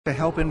to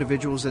help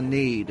individuals in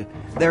need.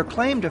 Their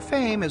claim to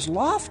fame is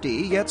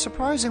lofty, yet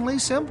surprisingly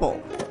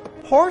simple.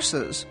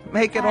 Horses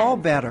make it all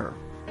better.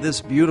 This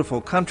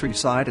beautiful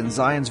countryside in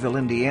Zionsville,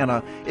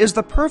 Indiana, is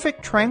the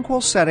perfect tranquil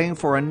setting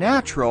for a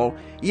natural,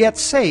 yet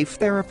safe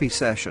therapy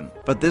session.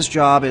 But this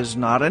job is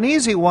not an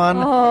easy one.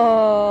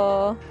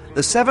 Oh.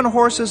 The 7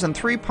 horses and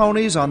 3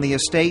 ponies on the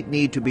estate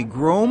need to be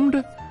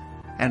groomed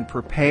and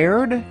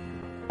prepared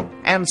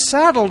and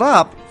saddled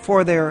up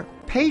for their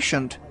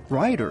patient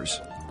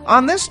riders.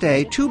 On this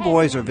day, 2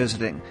 boys are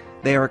visiting.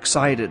 They are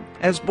excited,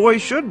 as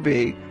boys should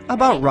be,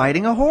 about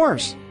riding a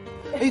horse.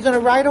 Are you going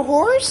to ride a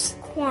horse?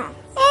 Yeah.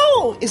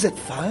 Oh, is it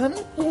fun?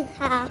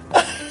 Yeah.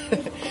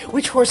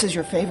 Which horse is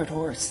your favorite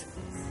horse?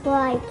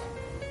 White.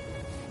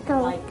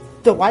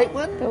 The white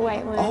one? The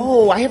white one.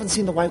 Oh, I haven't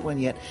seen the white one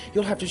yet.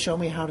 You'll have to show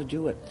me how to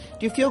do it.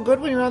 Do you feel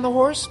good when you're on the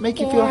horse? Make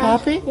you feel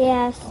happy?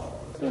 Yes.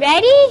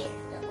 Ready?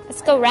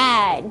 Let's go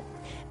ride.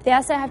 They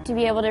also have to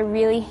be able to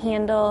really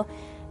handle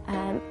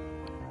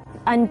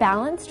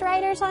unbalanced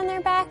riders on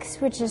their backs,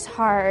 which is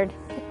hard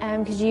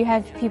because you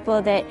have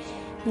people that,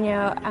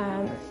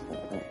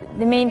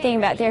 the main thing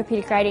about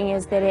therapeutic riding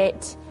is that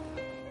it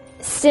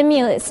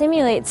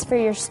simulates for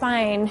your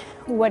spine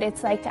what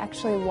it's like to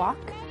actually walk.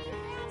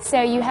 So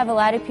you have a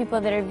lot of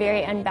people that are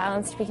very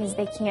unbalanced because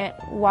they can't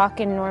walk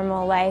in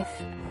normal life.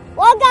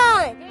 Walk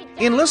on!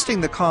 In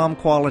listing the calm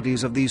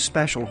qualities of these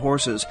special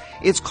horses,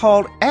 it's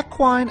called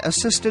Equine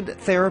Assisted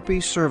Therapy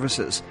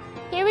Services.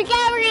 Here we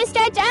go, we're going to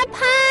stretch up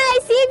high,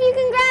 see if you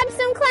can grab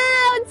some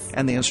clouds.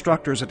 And the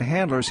instructors and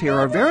handlers here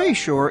are very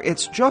sure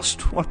it's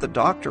just what the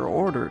doctor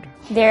ordered.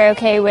 They're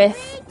okay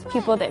with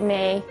people that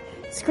may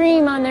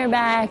scream on their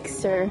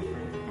backs or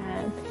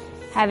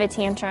have a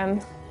tantrum.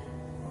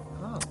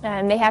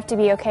 They have to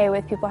be okay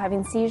with people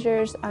having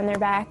seizures on their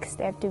backs.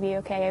 They have to be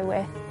okay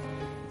with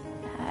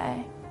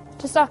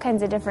just all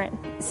kinds of different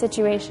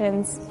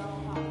situations.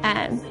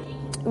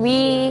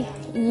 We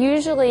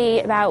usually,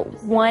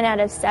 about 1 out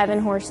of 7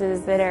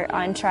 horses that are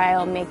on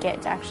trial make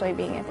it to actually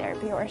being a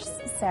therapy horse.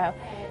 So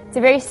it's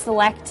a very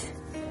select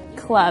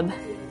club.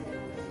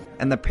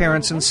 And the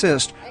parents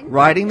insist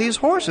riding these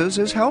horses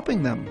is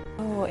helping them.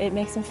 Oh, it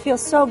makes him feel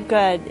so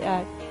good.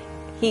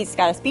 He's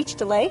got a speech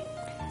delay,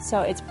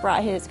 so it's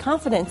brought his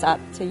confidence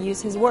up to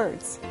use his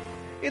words.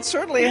 It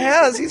certainly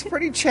has. He's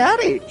pretty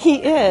chatty.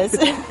 He is.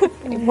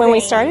 When we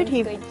started,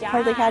 he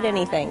hardly had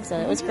anything, so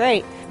it was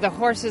great. The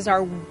horses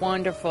are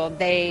wonderful.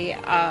 They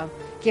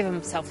give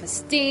him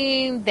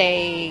self-esteem.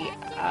 They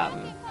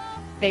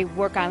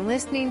work on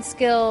listening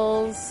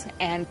skills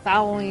and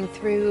following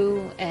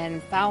through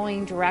and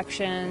following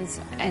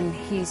directions, and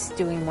he's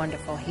doing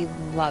wonderful. He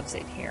loves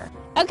it here.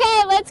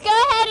 Okay, let's go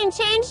ahead and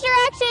change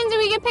directions and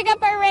we can pick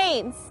up our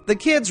reins. The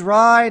kids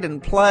ride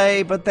and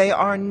play, but they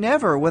are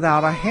never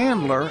without a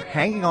handler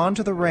hanging on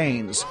to the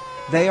reins.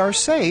 They are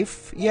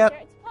safe,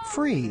 yet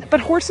free.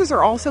 But horses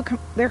are also,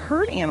 they're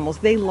herd animals.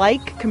 They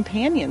like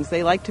companions.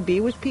 They like to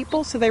be with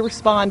people, so they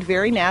respond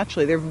very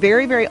naturally. They're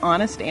very, very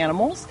honest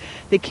animals.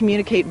 They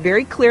communicate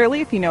very clearly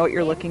if you know what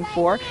you're looking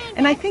for.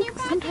 And I think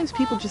sometimes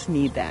people just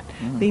need that.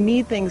 They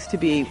need things to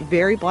be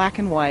very black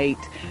and white.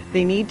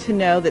 They need to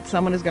know that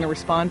someone is going to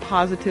respond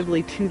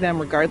positively to them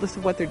regardless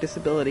of what their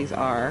disabilities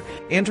are.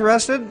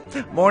 Interested?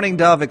 Morning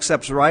Dove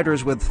accepts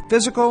riders with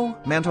physical,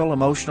 mental,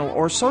 emotional,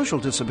 or social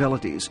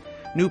disabilities.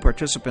 New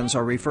participants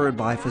are referred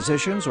by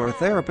physicians or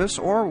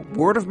therapists or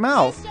word of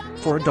mouth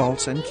for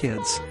adults and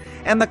kids.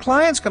 And the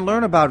clients can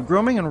learn about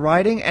grooming and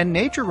riding and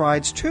nature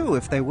rides too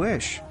if they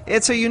wish.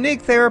 It's a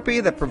unique therapy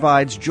that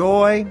provides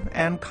joy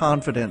and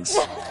confidence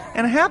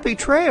and happy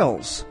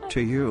trails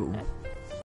to you.